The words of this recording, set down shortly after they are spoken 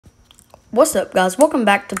What's up, guys? Welcome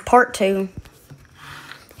back to part 2.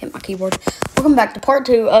 Hit my keyboard. Welcome back to part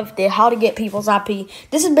 2 of the how to get people's IP.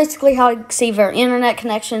 This is basically how to see their internet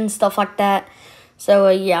connection, stuff like that. So,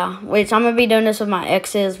 yeah. Which I'm going to be doing this with my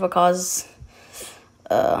exes because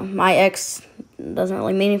my ex doesn't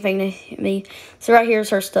really mean anything to me. So, right here is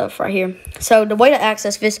her stuff right here. So, the way to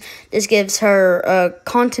access this gives her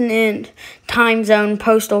continent, time zone,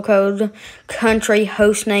 postal code, country,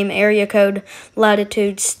 host name, area code,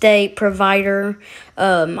 latitude, state, provider,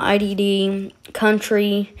 IDD,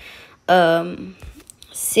 country,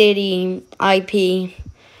 city, IP,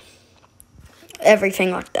 everything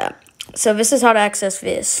like that. So this is how to access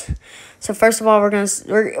this. So first of all,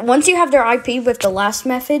 once you have their IP with the last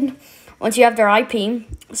method, once you have their IP,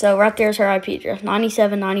 so right there's her IP address,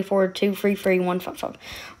 97.94.233.155.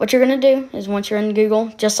 What you're going to do is once you're in Google,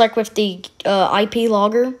 just like with the IP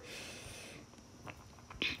logger,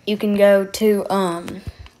 you can go to,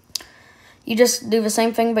 you just do the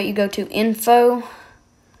same thing, but you go to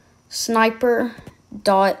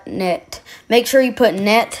infosniper.net. Make sure you put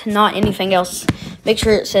net, not anything else. Make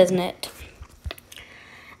sure it says net.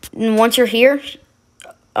 And once you're here,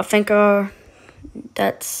 I think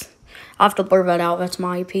that's... I have to blur that out. That's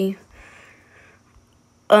my IP.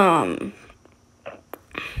 We're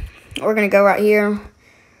going to go right here.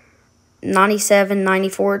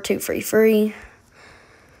 97.94.233.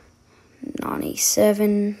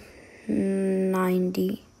 97,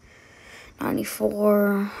 90,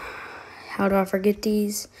 94. How do I forget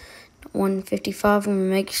these? 155. I'm going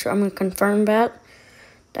to make sure. I'm going to confirm that.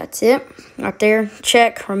 That's it. Right there.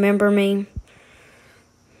 Check. Remember me.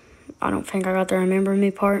 I don't think I got the remember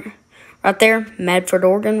me part. Right there. Madford,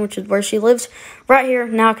 Oregon, which is where she lives. Right here.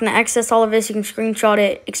 Now I can access all of this. You can screenshot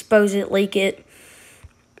it, expose it, leak it.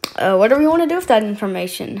 Whatever you want to do with that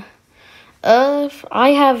information.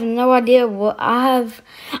 I have no idea what I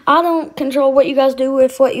don't control what you guys do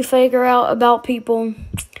with what you figure out about people.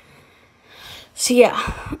 So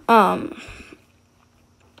yeah,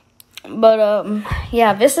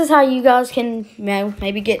 yeah, this is how you guys can,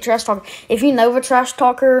 maybe get trash talker. If you know the trash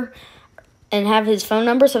talker and have his phone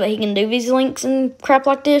number so that he can do these links and crap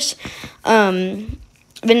like this, then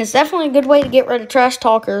it's definitely a good way to get rid of trash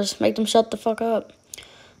talkers. Make them shut the fuck up.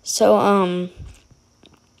 So,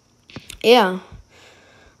 yeah.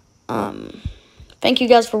 Thank you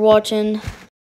guys for watching.